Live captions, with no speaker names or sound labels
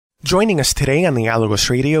Joining us today on the Dialogos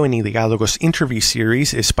Radio and the Dialogos interview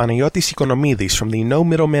series is Panagiotis Ikonomidis from the No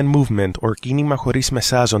Middleman Movement, or Kínημα Χωρίς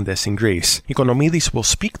Μεσάζοντες in Greece. Ikonomidis will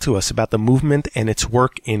speak to us about the movement and its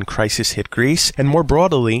work in crisis-hit Greece, and more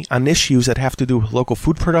broadly, on issues that have to do with local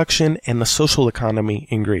food production and the social economy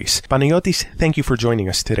in Greece. Panagiotis, thank you for joining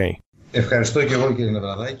us today. Ευχαριστώ και εγώ, κύριε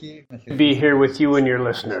Νευραδάκη. Be here with you and your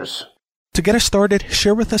listeners. To get us started,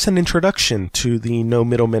 share with us an introduction to the No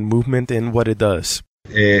Middleman Movement and what it does.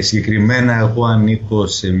 Συγκεκριμένα, εγώ ανήκω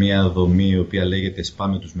σε μια δομή η οποία λέγεται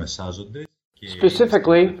 «Σπάμε τους Μεσάζοντες».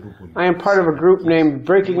 Specifically, I am part of a group named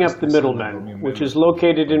Breaking Up the Middlemen, which is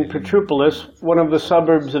located in Petropolis, one of the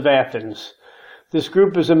suburbs of Athens. This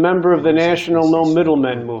group is a member of the National No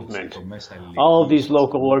Middlemen movement. All of these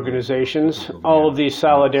local organizations, all of these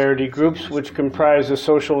solidarity groups, which comprise the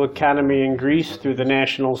social economy in Greece through the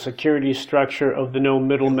national security structure of the No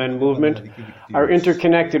Middlemen movement, are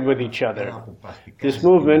interconnected with each other. This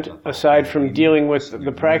movement, aside from dealing with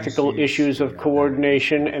the practical issues of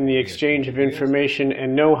coordination and the exchange of information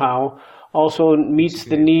and know-how, also meets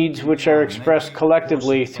the needs which are expressed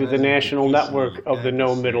collectively through the national network of the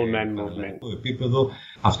No Middlemen movement.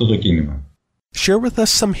 Share with us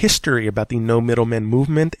some history about the No Middlemen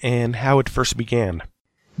movement and how it first began.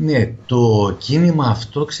 Ναι, το κίνημα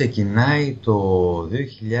αυτό ξεκινάει το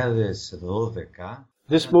 2012.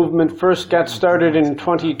 This movement first got started in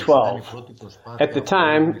 2012. At the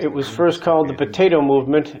time, it was first called the Potato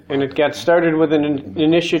Movement, and it got started with an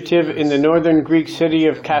initiative in the northern Greek city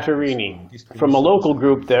of Katarini, from a local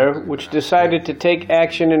group there, which decided to take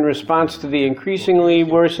action in response to the increasingly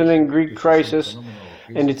worsening Greek crisis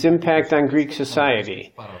and its impact on Greek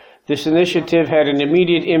society. This initiative had an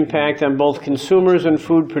immediate impact on both consumers and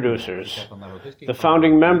food producers. The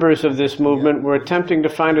founding members of this movement were attempting to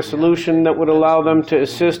find a solution that would allow them to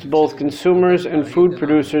assist both consumers and food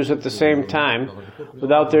producers at the same time,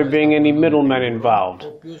 without there being any middlemen involved.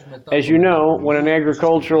 As you know, when an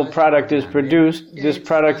agricultural product is produced, this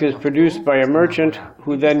product is produced by a merchant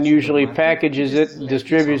who then usually packages it,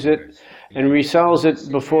 distributes it, and resells it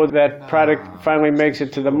before that product finally makes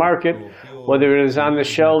it to the market, whether it is on the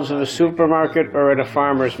shelves of a supermarket or at a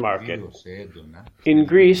farmer's market. In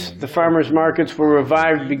Greece, the farmers' markets were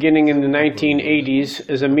revived beginning in the 1980s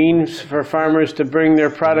as a means for farmers to bring their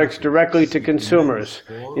products directly to consumers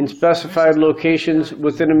in specified locations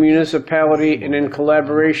within a municipality and in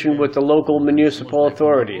collaboration with the local municipal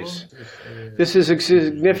authorities. This is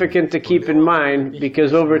significant to keep in mind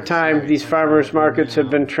because over time these farmers' markets have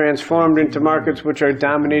been transformed into markets which are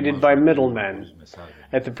dominated by middlemen.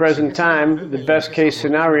 At the present time, the best case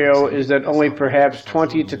scenario is that only perhaps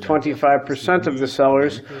 20 to 25% of the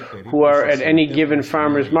sellers who are at any given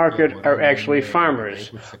farmer's market are actually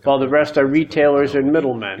farmers, while the rest are retailers and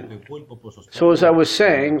middlemen. So as I was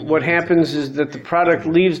saying, what happens is that the product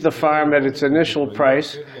leaves the farm at its initial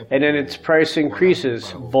price, and then its price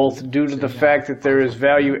increases, both due to the fact that there is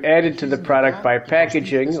value added to the product by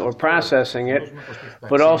packaging or processing it,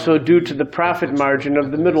 but also due to the profit margin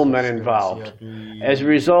of the middlemen involved. As a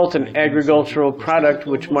result, an agricultural product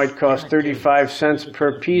which might cost 35 cents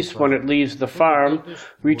per piece when it leaves the farm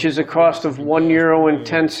reaches a cost of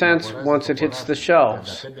 €1.10 once it hits the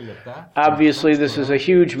shelves. Obviously, this is a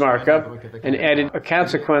huge markup, and added a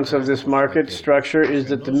consequence of this market structure is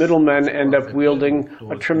that the middlemen end up wielding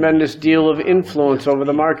a tremendous deal of influence over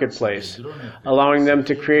the marketplace, allowing them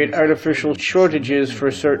to create artificial shortages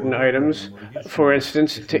for certain items, for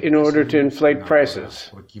instance, in order to inflate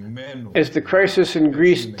prices. As the crisis in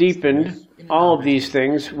Greece deepened, all of these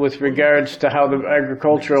things, with regards to how the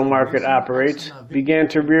agricultural market operates, began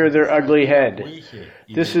to rear their ugly head.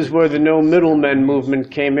 This is where the No Middlemen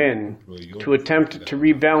movement came in, to attempt to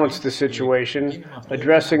rebalance the situation,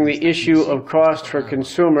 addressing the issue of cost for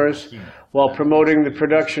consumers while promoting the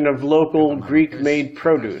production of local Greek-made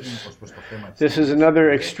produce. This is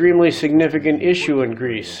another extremely significant issue in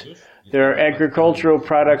Greece. There are agricultural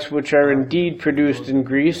products which are indeed produced in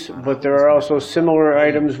Greece, but there are also similar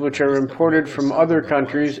items which are imported from other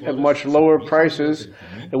countries at much lower prices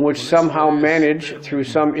and which somehow manage, through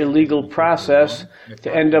some illegal process,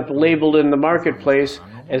 to end up labeled in the marketplace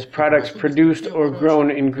as products produced or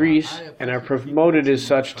grown in Greece and are promoted as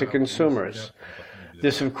such to consumers.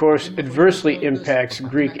 This, of course, adversely impacts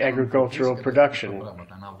Greek agricultural production.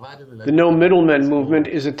 The No Middlemen movement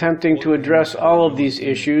is attempting to address all of these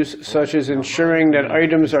issues, such as ensuring that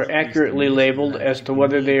items are accurately labeled as to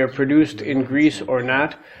whether they are produced in Greece or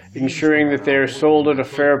not, ensuring that they are sold at a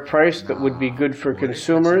fair price that would be good for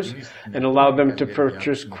consumers and allow them to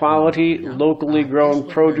purchase quality, locally grown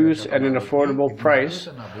produce at an affordable price,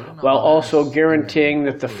 while also guaranteeing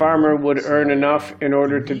that the farmer would earn enough in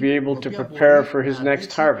order to be able to prepare for his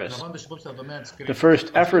next harvest. The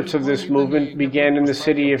first efforts of this movement began in the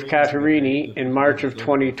city of Katerini in March of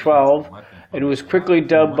 2012, and was quickly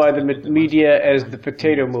dubbed by the media as the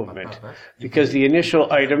potato movement, because the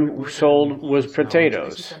initial item sold was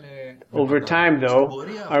potatoes. Over time, though,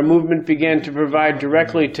 our movement began to provide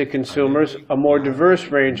directly to consumers a more diverse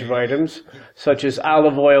range of items, such as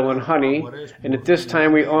olive oil and honey, and at this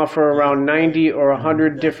time we offer around 90 or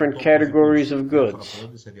 100 different categories of goods.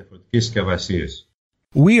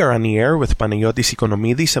 We are on the air with Panagiotis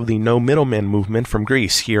Ikonomidis of the No Middleman movement from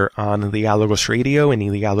Greece here on Dialogos Radio and the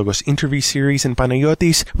Dialogos interview series. And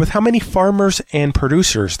Panagiotis, with how many farmers and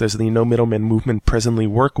producers does the No Middleman movement presently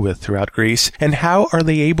work with throughout Greece, and how are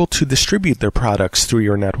they able to distribute their products through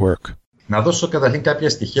your network? Να δώσω καταρχήν κάποια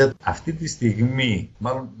στοιχεία. Αυτή τη στιγμή,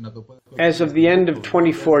 As of the end of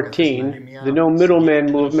 2014, the No Middleman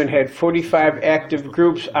movement had 45 active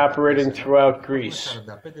groups operating throughout Greece.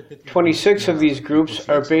 26 of these groups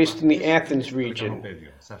are based in the Athens region.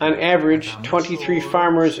 On average, 23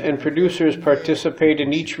 farmers and producers participate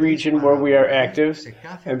in each region where we are active,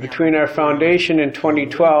 and between our foundation in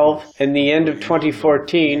 2012 and the end of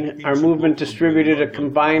 2014, our movement distributed a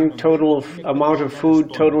combined total amount of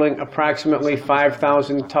food totaling approximately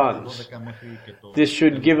 5,000 tons. This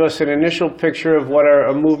should give us an initial picture of what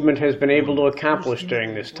our movement has been able to accomplish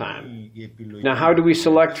during this time. Now, how do we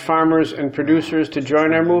select farmers and producers to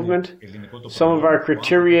join our movement? Some of our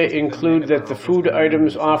criteria include that the food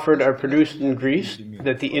items offered are produced in Greece,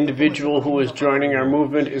 that the individual who is joining our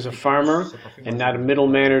movement is a farmer and not a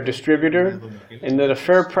middleman or distributor, and that a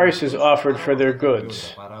fair price is offered for their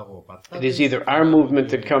goods. It is either our movement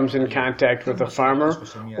that comes in contact with a farmer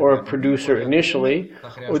or a producer initially,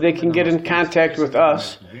 or they can get in contact with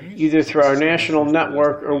us, either through our national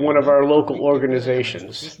network or one of our local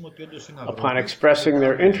organizations. Upon expressing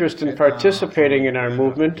their interest in participating in our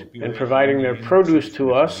movement and providing their produce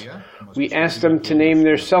to us, we ask them to name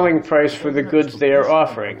their selling price for the goods they are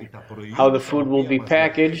offering, how the food will be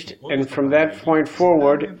packaged, and from that point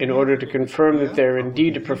forward, in order to confirm that they are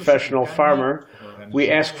indeed a professional farmer, we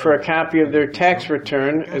ask for a copy of their tax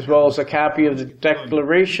return as well as a copy of the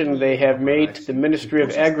declaration they have made to the Ministry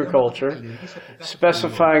of Agriculture,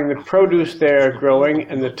 specifying the produce they are growing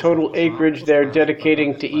and the total acreage they are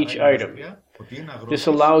dedicating to each item. This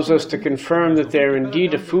allows us to confirm that they are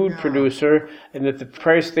indeed a food producer and that the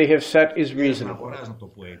price they have set is reasonable.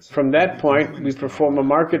 From that point, we perform a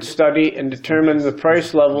market study and determine the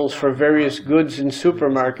price levels for various goods in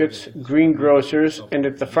supermarkets, greengrocers, and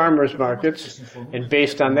at the farmers' markets, and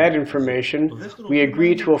based on that information, we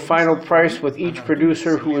agree to a final price with each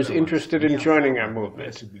producer who is interested in joining our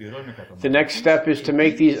movement. The next step is to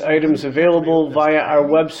make these items available via our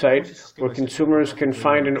website, where consumers can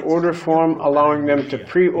find an order form allowing them to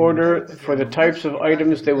pre-order for the types of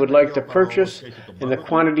items they would like to purchase and the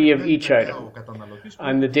quantity of each item.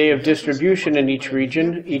 On the day of distribution in each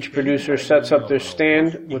region, each producer sets up their stand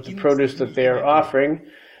with the produce that they are offering,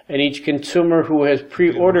 and each consumer who has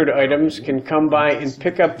pre-ordered items can come by and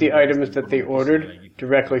pick up the items that they ordered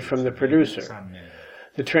directly from the producer.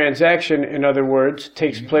 The transaction, in other words,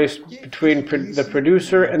 takes place between the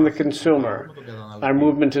producer and the consumer. Our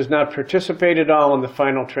movement does not participate at all in the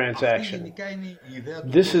final transaction.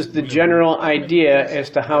 This is the general idea as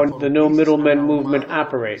to how the No Middlemen movement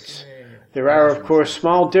operates. There are, of course,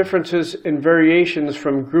 small differences and variations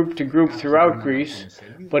from group to group throughout Greece,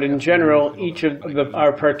 but in general, each of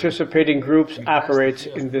our participating groups operates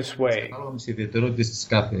in this way.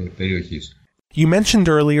 You mentioned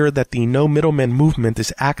earlier that the No Middlemen movement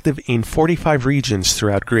is active in 45 regions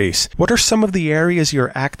throughout Greece. What are some of the areas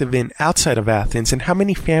you're active in outside of Athens, and how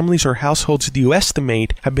many families or households do you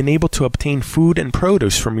estimate have been able to obtain food and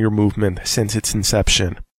produce from your movement since its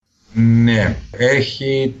inception? Ναι,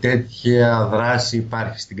 έχει τέτοια δράση,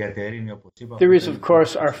 υπάρχει στην Κατερίνη, όπως είπα. There is, of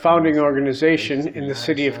course, our founding organization in the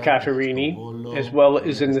city of Katerini, as well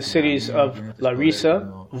as in the cities of Larissa,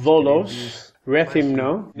 Volos,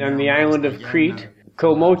 Rethymno, on the island of Crete,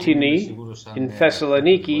 Komotini in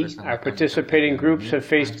Thessaloniki, our participating groups have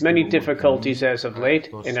faced many difficulties as of late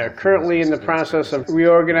and are currently in the process of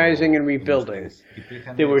reorganizing and rebuilding.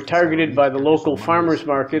 They were targeted by the local farmers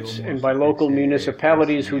markets and by local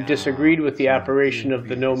municipalities who disagreed with the operation of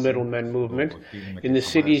the No Middlemen movement in the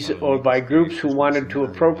cities, or by groups who wanted to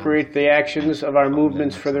appropriate the actions of our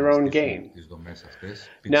movements for their own gain.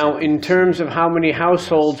 Now, in terms of how many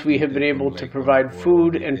households we have been able to provide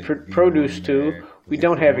food and produce to, we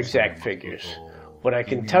don't have exact figures. What I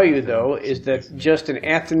can tell you, though, is that just in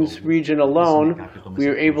Athens region alone, we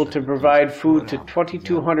are able to provide food to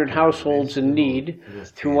 2,200 households in need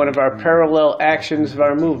through one of our parallel actions of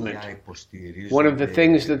our movement. One of the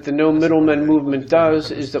things that the No Middlemen movement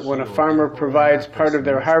does is that when a farmer provides part of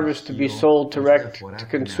their harvest to be sold direct to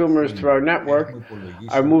consumers through our network,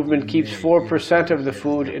 our movement keeps 4% of the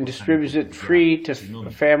food and distributes it free to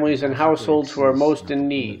families and households who are most in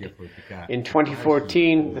need. In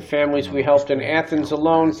 2014, the families we helped in Athens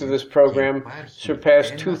alone through this program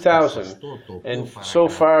surpassed 2,000, and so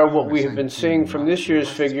far what we have been seeing from this year's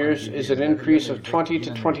figures is an increase of 20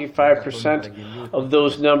 to 25% of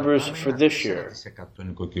those numbers for this year.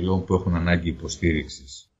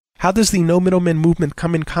 How does the No Middlemen movement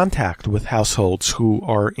come in contact with households who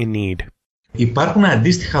are in need? Υπάρχουν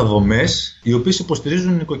αντίστοιχα δομές οι οποίες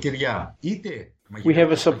υποστηρίζουν νοικοκυριά. We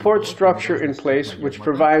have a support structure in place which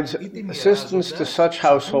provides assistance to such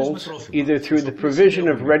households, either through the provision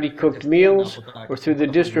of ready-cooked meals or through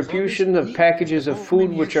the distribution of packages of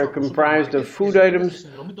food which are comprised of food items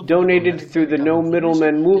donated through the No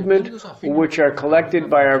Middlemen movement, or which are collected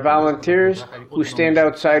by our volunteers who stand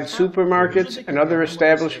outside supermarkets and other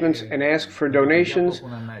establishments and ask for donations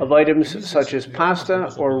of items such as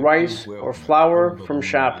pasta or rice or flour from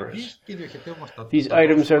shoppers. These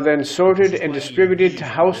items are then sorted and distributed to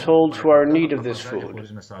households who are in need of this food.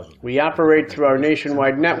 We operate through our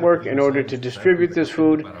nationwide network in order to distribute this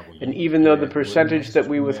food, and even though the percentage that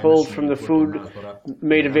we withhold from the food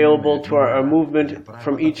made available to our movement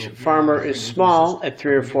from each farmer is small, at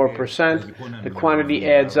 3 or 4%, the quantity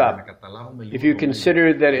adds up. If you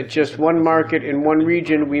consider that at just one market in one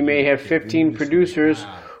region we may have 15 producers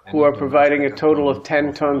who are providing a total of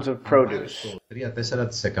 10 tons of produce.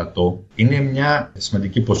 3-4% είναι μια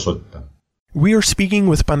σημαντική ποσότητα. We are speaking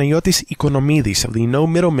with Panagiotis Ikonomidis of the No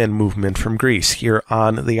Middlemen movement from Greece here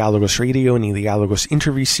on the Dialogos Radio and the Dialogos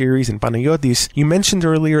interview series. And Panagiotis, you mentioned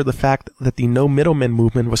earlier the fact that the No Middlemen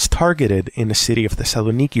movement was targeted in the city of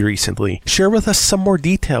Thessaloniki recently. Share with us some more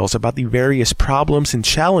details about the various problems and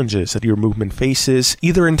challenges that your movement faces,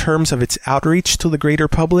 either in terms of its outreach to the greater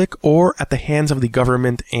public or at the hands of the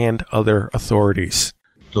government and other authorities.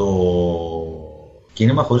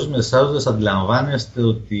 Κίνημα χωρίς μεσάζοντες αντιλαμβάνεστε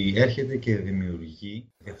ότι έρχεται και δημιουργεί.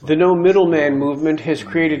 The No Middleman movement has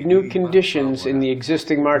created new conditions in the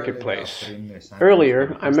existing marketplace.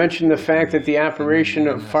 Earlier, I mentioned the fact that the operation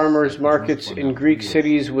of farmers' markets in Greek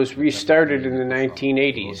cities was restarted in the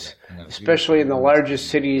 1980s, especially in the largest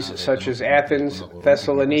cities such as Athens,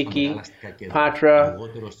 Thessaloniki, Patra,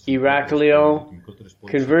 Iraklio.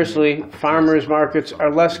 Conversely, farmers' markets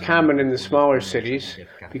are less common in the smaller cities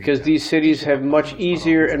because these cities have much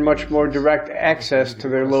easier and much more direct access to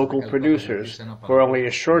their local producers, who are only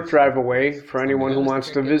a short drive away for anyone who wants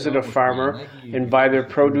to visit a farmer and buy their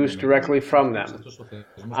produce directly from them.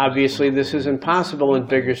 Obviously, this isn't possible in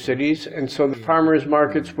bigger cities, and so the farmers'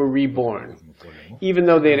 markets were reborn, even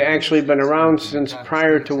though they had actually been around since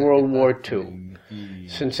prior to World War II.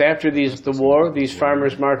 Since after the war, these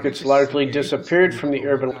farmers' markets largely disappeared from the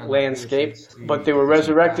urban landscape, but they were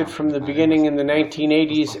resurrected from the beginning in the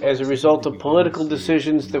 1980s as a result of political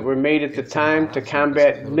decisions that were made at the time to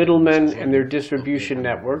combat middlemen and their distribution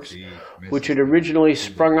networks, which had originally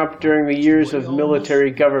sprung up during the years of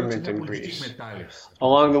military government in Greece.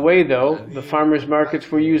 Along the way, though, the farmers'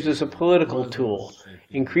 markets were used as a political tool.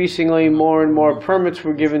 Increasingly, more and more permits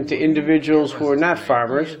were given to individuals who were not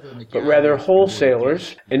farmers, but rather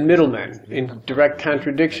wholesalers and middlemen, in direct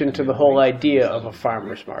contradiction to the whole idea of a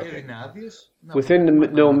farmer's market. Within the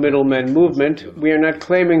No Middlemen movement, we are not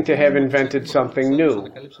claiming to have invented something new.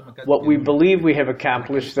 What we believe we have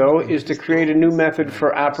accomplished, though, is to create a new method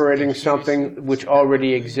for operating something which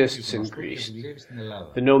already exists in Greece.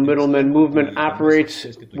 The No Middlemen movement operates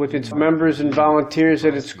with its members and volunteers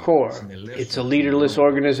at its core. It's a leaderless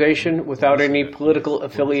organization without any political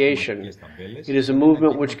affiliation. It is a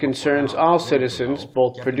movement which concerns all citizens,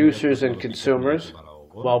 both producers and consumers,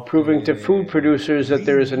 while proving to food producers that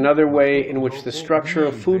there is another way in which the structure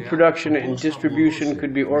of food production and distribution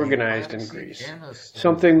could be organized in Greece.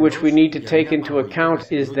 Something which we need to take into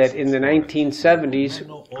account is that in the 1970s,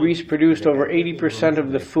 Greece produced over 80%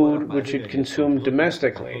 of the food which it consumed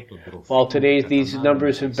domestically, while today these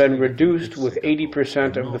numbers have been reduced, with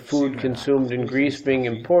 80% of the food consumed in Greece being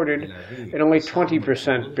imported and only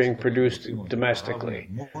 20% being produced domestically.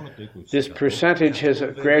 This percentage has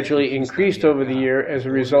gradually increased over the year as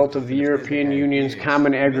a result of the European Union's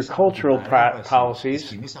common agricultural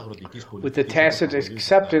policies, with the tacit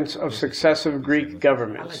acceptance of successive Greek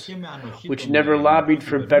governments, which never lobbied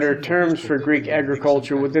for better terms for Greek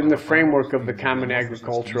agriculture within the framework of the common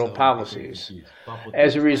agricultural policies.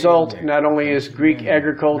 As a result, not only is Greek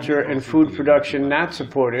agriculture and food production not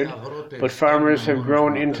supported, but farmers have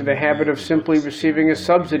grown into the habit of simply receiving a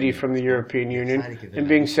subsidy from the European Union and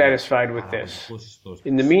being satisfied with this.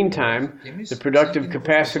 In the meantime, the productive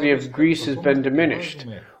capacity of Greece has been diminished.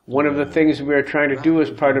 One of the things we are trying to do as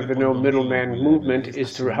part of the No Middleman movement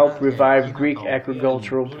is to help revive Greek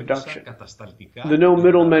agricultural production. The No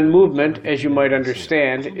Middlemen movement, as you might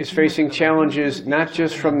understand, is facing challenges not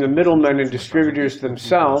just from the middlemen and distributors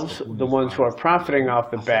themselves, the ones who are profiting off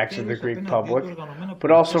the backs of the Greek public,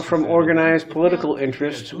 but also from organized political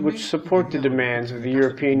interests which support the demands of the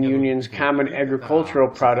European Union's common agricultural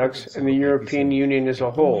products and the European Union as a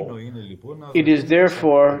whole. It is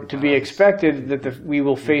therefore to be expected that we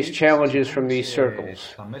will face challenges from these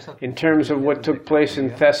circles. In terms of what took place in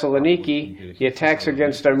Thessaloniki, the attacks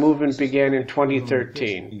against our movement began in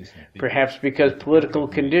 2013, perhaps because political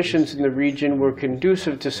conditions in the region were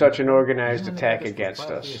conducive to such an organized attack against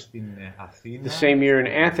us. The same year in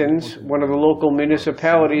Athens, one of the local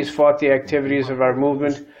municipalities fought the activities of our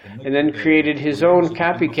movement and then created his own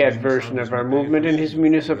copycat version of our movement in his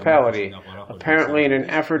municipality, apparently in an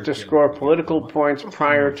effort to score political points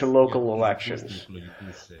prior to local elections.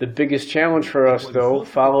 The biggest challenge for us, though,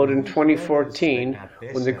 followed in 2014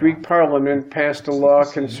 when the Greek Parliament passed a law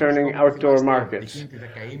concerning outdoor markets.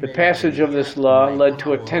 The passage of this law led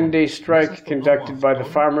to a 10-day strike conducted by the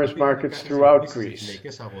farmers' markets throughout Greece.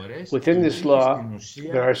 Within this law,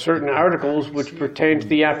 there are certain articles which pertain to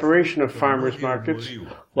the operation of farmers' markets,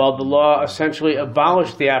 while the law essentially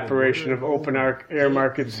abolished the operation of open-air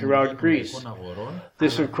markets throughout Greece.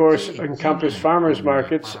 This, of course, encompassed farmers'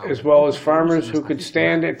 markets, as well as farmers who could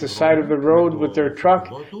stand at the side of the road with their truck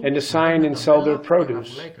and assign and sell their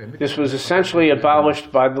produce. This was essentially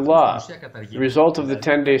abolished by the law. The result of the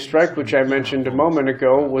 10-day strike, which I mentioned a moment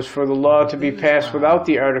ago, was for the law to be passed without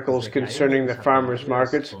the articles concerning the farmers'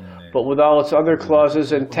 markets, but with all its other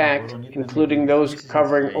clauses intact, including those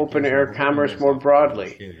covering open-air commerce more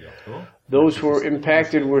broadly. Those who were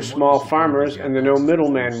impacted were small farmers and the No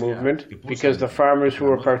Middleman movement, because the farmers who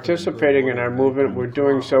were participating in our movement were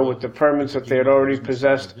doing so with the permits that they had already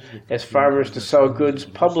possessed as farmers to sell goods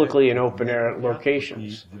publicly in open-air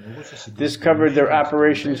locations. This covered their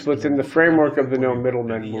operations within the framework of the No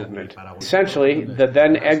Middleman movement. Essentially, the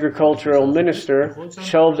then agricultural minister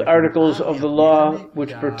shelved articles of the law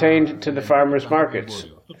which pertained to the farmers' markets,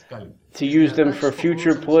 to use them for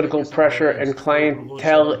future political pressure and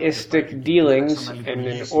clientelistic dealings, and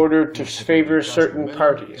in order to favor certain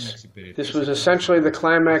parties. This was essentially the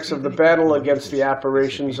climax of the battle against the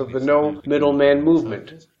operations of the No Middleman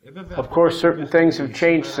movement. Of course, certain things have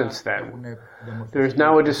changed since then. There is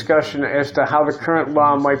now a discussion as to how the current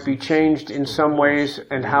law might be changed in some ways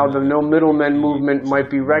and how the No Middlemen movement might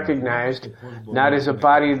be recognized, not as a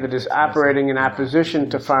body that is operating in opposition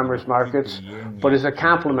to farmers' markets, but as a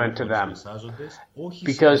complement to them.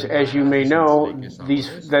 Because, as you may know,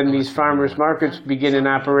 these farmers' markets begin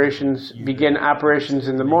operations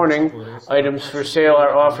in the morning. Items for sale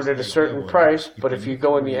are offered at a certain price, but if you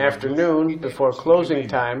go in the afternoon, before closing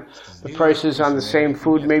time, the prices on the same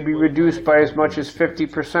food may be reduced by as much as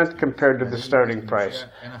 50% compared to the starting price,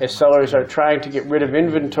 as sellers are trying to get rid of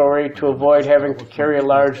inventory to avoid having to carry a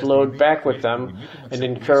large load back with them and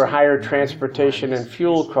incur higher transportation and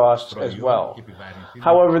fuel costs as well.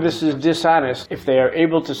 However, this is dishonest. If they are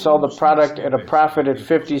able to sell the product at a profit at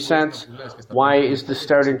 50 cents, why is the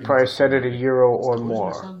starting price set at €1 or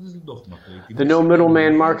more? The No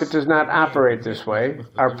Middleman market does not operate this way.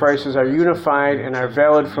 Our prices are unified and are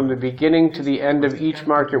valid from the beginning to the end of each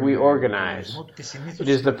market we organize. It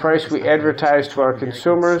is the price we advertise to our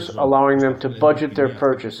consumers, allowing them to budget their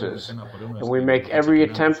purchases. And we make every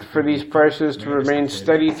attempt for these prices to remain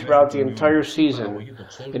steady throughout the entire season.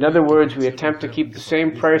 In other words, we attempt to keep the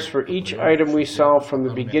same price for each item we sell from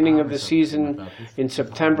the beginning of the season in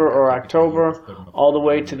September or October all the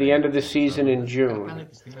way to the end of the season in June.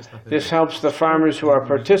 This helps helps the farmers who are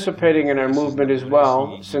participating in our movement as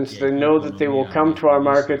well, since they know that they will come to our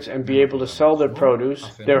markets and be able to sell their produce,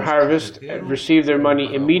 their harvest, and receive their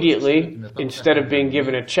money immediately instead of being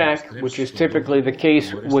given a check, which is typically the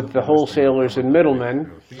case with the wholesalers and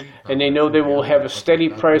middlemen, and they know they will have a steady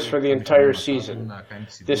price for the entire season.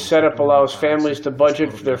 This setup allows families to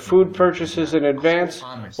budget for their food purchases in advance,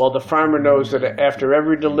 while the farmer knows that after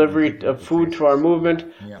every delivery of food to our movement,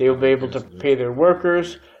 they will be able to pay their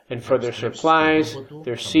workers and for their supplies,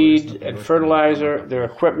 their seed and fertilizer, their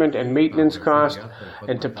equipment and maintenance costs,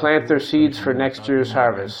 and to plant their seeds for next year's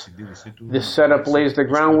harvest. This setup lays the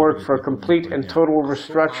groundwork for a complete and total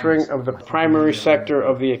restructuring of the primary sector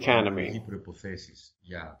of the economy.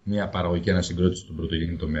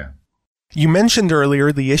 You mentioned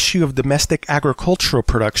earlier the issue of domestic agricultural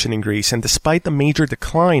production in Greece, and despite the major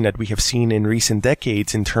decline that we have seen in recent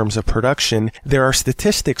decades in terms of production, there are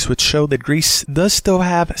statistics which show that Greece does still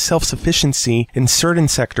have self-sufficiency in certain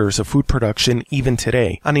sectors of food production even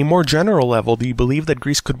today. On a more general level, do you believe that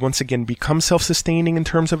Greece could once again become self-sustaining in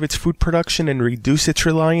terms of its food production and reduce its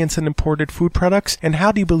reliance on imported food products? And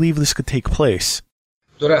how do you believe this could take place?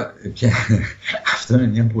 Τώρα, αυτό είναι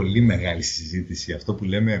μια πολύ μεγάλη συζήτηση, αυτό που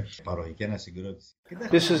λέμε παροχική ανασυγκρότηση.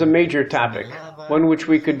 This is a major topic, one which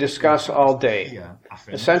we could discuss all day.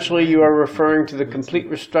 Essentially, you are referring to the complete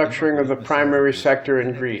restructuring of the primary sector in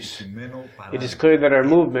Greece. It is clear that our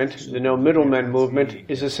movement, the No Middlemen movement,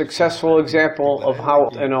 is a successful example of how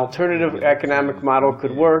an alternative economic model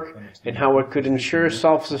could work and how it could ensure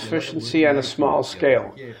self-sufficiency on a small scale.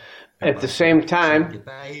 At the same time,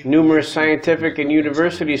 numerous scientific and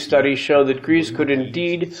university studies show that Greece could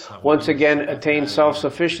indeed once again attain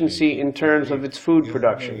self-sufficiency in terms of its food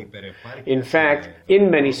production. In fact, in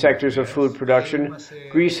many sectors of food production,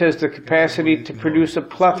 Greece has the capacity to produce a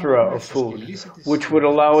plethora of food, which would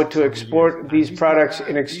allow it to export these products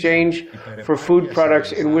in exchange for food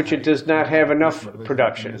products in which it does not have enough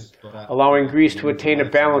production, allowing Greece to attain a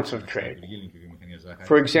balance of trade.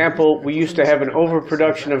 For example, we used to have an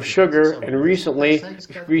overproduction of sugar, and recently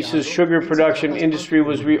Greece's sugar production industry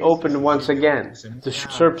was reopened once again. The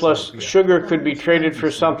surplus sugar could be traded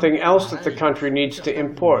for something else that the country needs to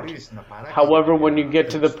import. However, when you get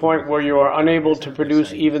to the point where you are unable to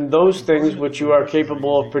produce even those things which you are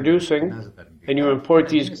capable of producing, and you import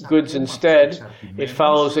these goods instead, it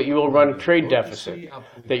follows that you will run a trade deficit,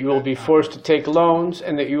 that you will be forced to take loans,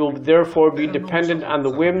 and that you will therefore be dependent on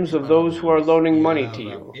the whims of those who are loaning money to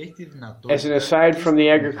you. As an aside from the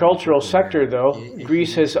agricultural sector, though,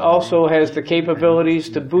 Greece also has the capabilities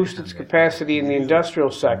to boost its capacity in the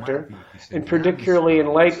industrial sector, and particularly in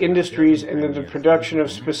light industries and in the production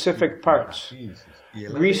of specific parts.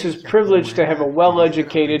 Greece is privileged to have a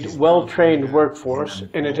well-educated, well-trained workforce,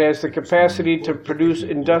 and it has the capacity to produce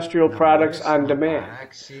industrial products on demand.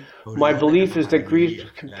 My belief is that Greece's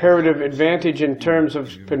comparative advantage in terms of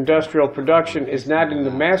industrial production is not in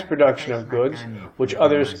the mass production of goods, which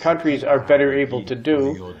other countries are better able to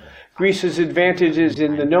do. Greece's advantage is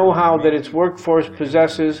in the know-how that its workforce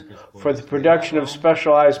possesses for the production of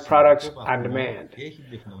specialized products on demand.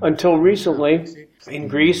 Until recently, in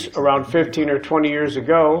Greece, around 15 or 20 years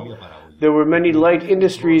ago, there were many light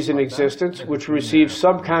industries in existence which received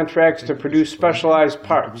subcontracts to produce specialized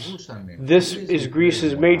parts. This is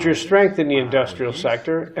Greece's major strength in the industrial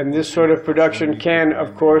sector, and this sort of production can,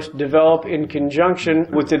 of course, develop in conjunction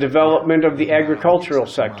with the development of the agricultural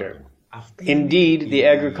sector. Indeed, the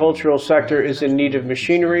agricultural sector is in need of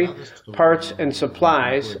machinery, parts, and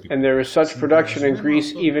supplies, and there is such production in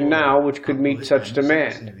Greece even now which could meet such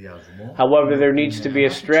demand. However, there needs to be a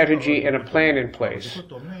strategy and a plan in place.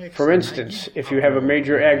 For instance, if you have a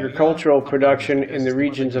major agricultural production in the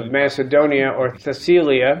regions of Macedonia or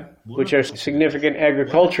Thessalia, which are significant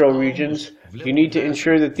agricultural regions, you need to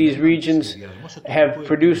ensure that these regions have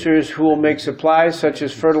producers who will make supplies such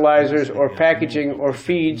as fertilizers or packaging or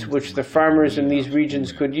feeds which the farmers in these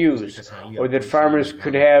regions could use, or that farmers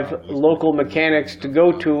could have local mechanics to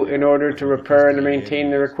go to in order to repair and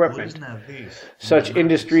maintain their equipment. Such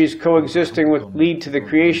industries coexisting would lead to the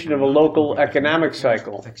creation of a local economic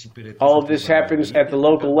cycle. All of this happens at the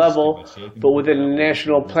local level, but within a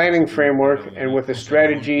national planning framework and with a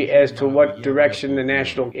strategy as to what direction the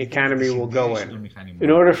national economy will go in.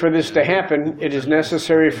 In order for this to happen, it is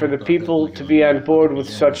necessary for the people to be on board with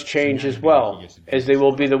such change as well, as they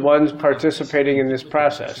will be the ones participating in this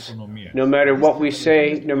process. No matter what we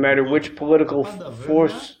say, no matter which political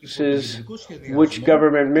forces, which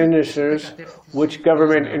government ministers, which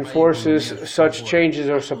government enforces such changes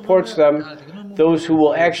or supports them, Those who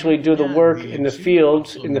will actually do the work in the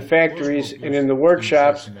fields, in the factories, and in the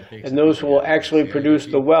workshops, and those who will actually produce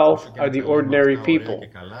the wealth are the ordinary people.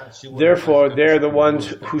 Therefore, they are the ones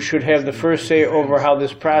who should have the first say over how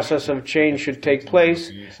this process of change should take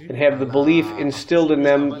place and have the belief instilled in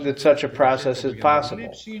them that such a process is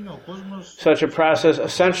possible. Such a process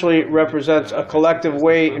essentially represents a collective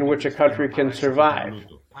way in which a country can survive.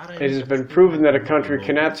 It has been proven that a country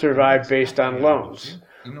cannot survive based on loans.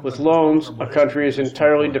 With loans, a country is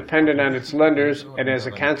entirely dependent on its lenders, and as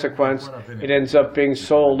a consequence, it ends up being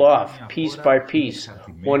sold off, piece by piece,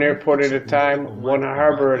 one airport at a time, one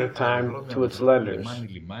harbor at a time, to its lenders.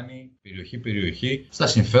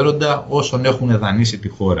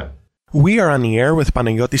 We are on the air with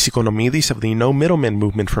Panagiotis Ikonomidis of the No Middlemen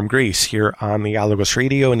movement from Greece here on the Dialogos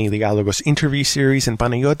Radio and the Dialogos interview series. And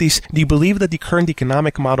Panagiotis, do you believe that the current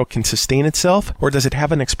economic model can sustain itself, or does it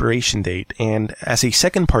have an expiration date? And as a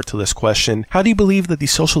second part to this question, how do you believe that the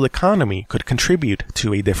social economy could contribute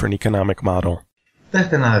to a different economic model?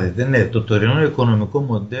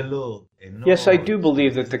 Yes, I do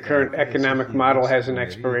believe that the current economic model has an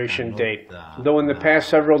expiration date. Though in the past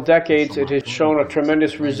several decades it has shown a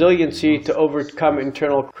tremendous resiliency to overcome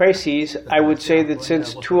internal crises, I would say that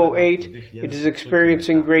since 2008 it is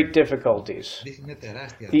experiencing great difficulties.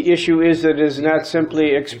 The issue is that it is not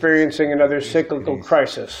simply experiencing another cyclical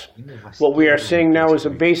crisis. What we are seeing now is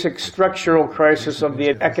a basic structural crisis of the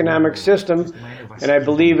economic system, and I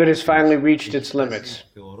believe it has finally reached its limits.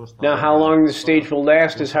 Now, how long this stage will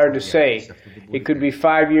last is hard to say. It could be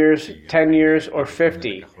 5 years, 10 years, or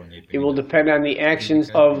 50. It will depend on the actions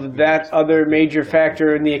of that other major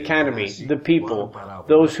factor in the economy, the people,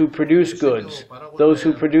 those who produce goods, those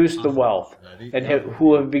who produce the wealth, and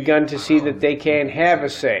who have begun to see that they can have a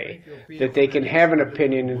say, that they can have an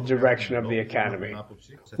opinion in the direction of the economy.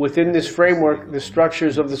 Within this framework, the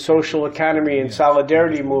structures of the social economy and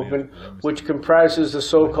solidarity movement, which comprises the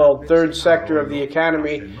so-called third sector of the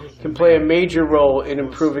economy, can play a major role in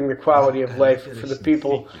improving the quality of life for the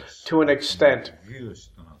people to an extent,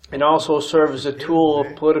 and also serve as a tool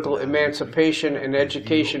of political emancipation and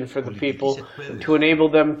education for the people to enable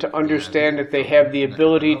them to understand that they have the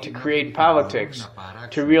ability to create politics,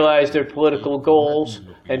 to realize their political goals,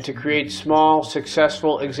 and to create small,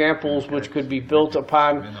 successful examples which could be built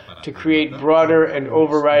upon to create broader and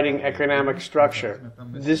overriding economic structure.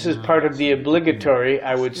 This is part of the obligatory,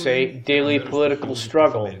 I would say, daily political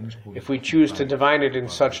struggle, if we choose to define it in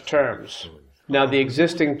such terms. Now, the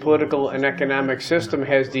existing political and economic system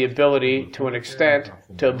has the ability, to an extent,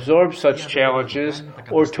 to absorb such challenges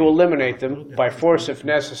or to eliminate them, by force if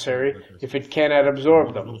necessary, if it cannot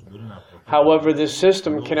absorb them. However, this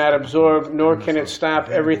system cannot absorb nor can it stop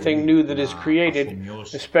everything new that is created,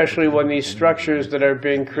 especially when these structures that are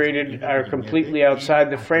being created are completely outside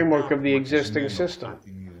the framework of the existing system.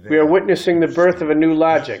 We are witnessing the birth of a new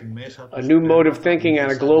logic, a new mode of thinking on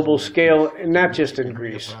a global scale, and not just in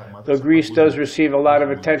Greece, though Greece does receive a lot of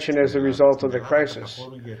attention as a result of the crisis.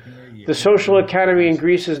 The social economy in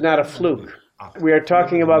Greece is not a fluke. We are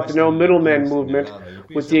talking about the No Middlemen movement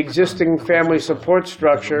with the existing family support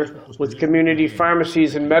structure, with community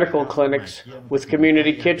pharmacies and medical clinics, with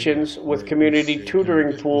community kitchens, with community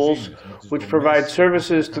tutoring pools, which provide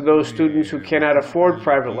services to those students who cannot afford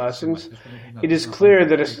private lessons. It is clear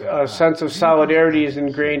that a sense of solidarity is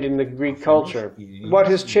ingrained in the Greek culture. What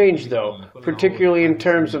has changed, though, particularly in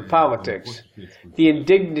terms of politics? The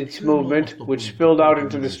indignance movement, which spilled out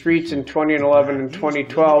into the streets in 2011 and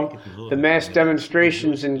 2012, the mass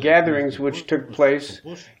demonstrations and gatherings which took place,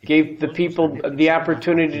 gave the people the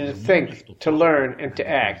opportunity to think, to learn, and to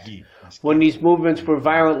act. When these movements were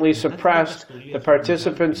violently suppressed, the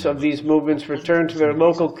participants of these movements returned to their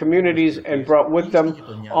local communities and brought with them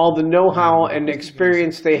all the know-how and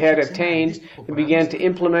experience they had attained and began to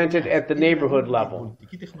implement it at the neighborhood level.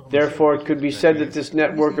 Therefore, it could be said that this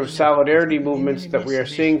network of solidarity movements that we are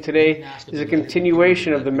seeing today is a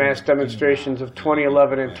continuation of the mass demonstrations of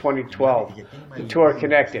 2011 and 2012. The two are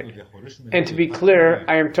connected. And to be clear,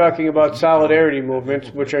 I am talking about solidarity movements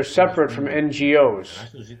which are separate from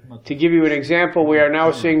NGOs. To give you an example, we are now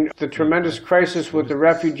seeing the tremendous crisis with the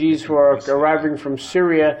refugees who are arriving from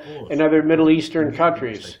Syria and other Middle Eastern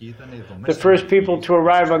countries. The first people to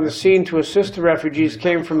arrive on the scene to assist the refugees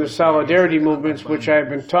came from the solidarity movements which I have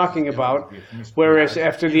been talking about, whereas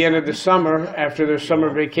after the end of the summer, after their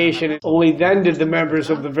summer vacation, only then did the members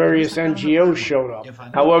of the various NGOs show up.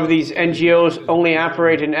 However, these NGOs only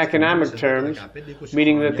operate in economic terms,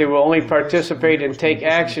 meaning that they will only participate and take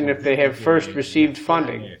action if they have first received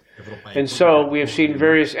funding. And so we have seen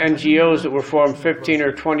various NGOs that were formed 15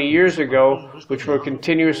 or 20 years ago, which were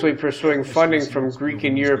continuously pursuing funding from Greek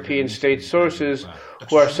and European state sources,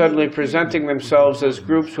 who are suddenly presenting themselves as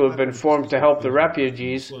groups who have been formed to help the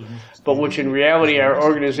refugees, but which in reality are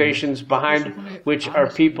organizations behind which are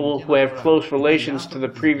people who have close relations to the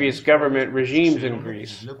previous government regimes in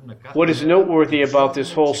Greece. What is noteworthy about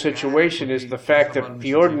this whole situation is the fact that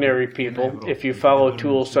the ordinary people, if you follow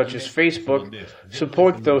tools such as Facebook,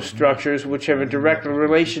 support those structures which have a direct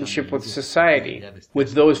relationship with society,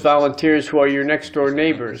 with those volunteers who are your next-door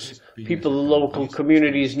neighbors, people the local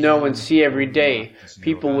communities know and see every day,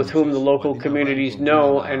 people with whom the local communities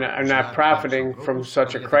know and are not profiting from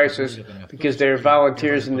such a crisis because they are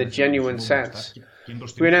volunteers in the genuine sense.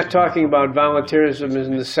 We're not talking about volunteerism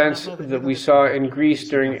in the sense that we saw in Greece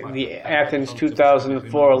during the Athens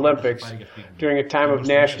 2004 Olympics, during a time of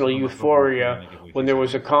national euphoria, when there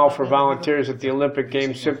was a call for volunteers at the Olympic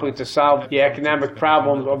Games simply to solve the economic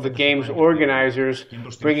problems of the Games organizers,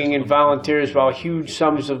 bringing in volunteers while huge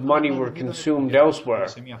sums of money were consumed elsewhere.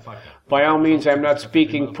 By all means, I'm not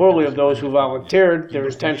speaking poorly of those who volunteered. Their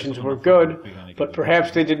intentions were good, but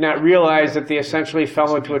perhaps they did not realize that they essentially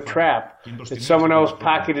fell into a trap, that someone else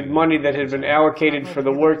pocketed money that had been allocated for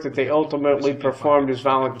the work that they ultimately performed as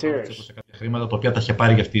volunteers.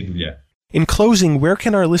 In closing, where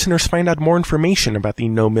can our listeners find out more information about the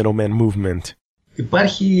No Middlemen movement?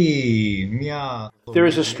 There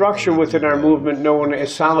is a structure within our movement known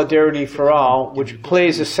as Solidarity for All, which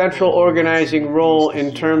plays a central organizing role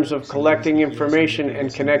in terms of collecting information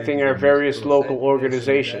and connecting our various local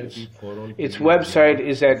organizations. Its website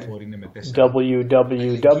is at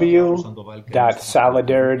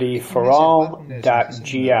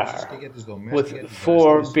www.solidarityforall.gr, with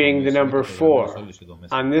 4 being the number 4.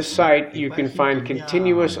 On this site, you can find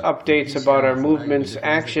continuous updates about our movement's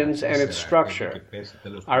actions and its structure.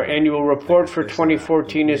 Our annual report for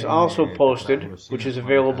 2014 is also posted, which is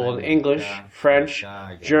available in English, French,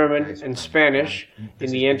 German, and Spanish in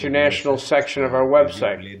the international section of our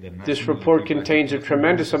website. This report contains a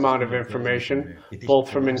tremendous amount of information, both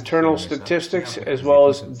from internal statistics as well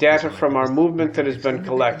as data from our movement that has been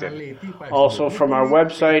collected. Also from our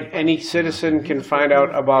website, any citizen can find out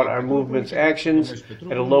about our movement's actions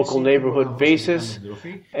at a local neighborhood basis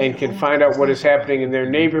and can find out what is happening in their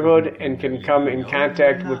neighborhood and can come in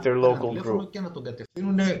contact with their local group.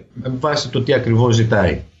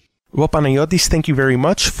 Well, Panagiotis, thank you very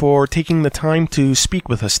much for taking the time to speak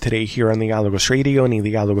with us today here on the Dialogos Radio and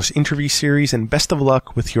the Dialogos interview series, and best of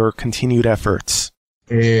luck with your continued efforts.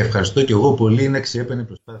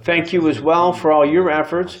 Thank you as well for all your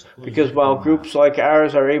efforts, because while groups like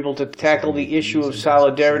ours are able to tackle the issue of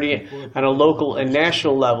solidarity on a local and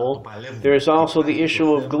national level, there is also the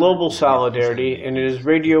issue of global solidarity, and it is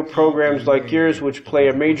radio programs like yours which play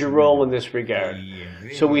a major role in this regard.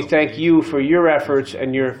 So we thank you for your efforts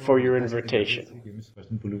and for your invitation.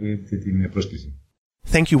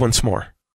 Thank you once more.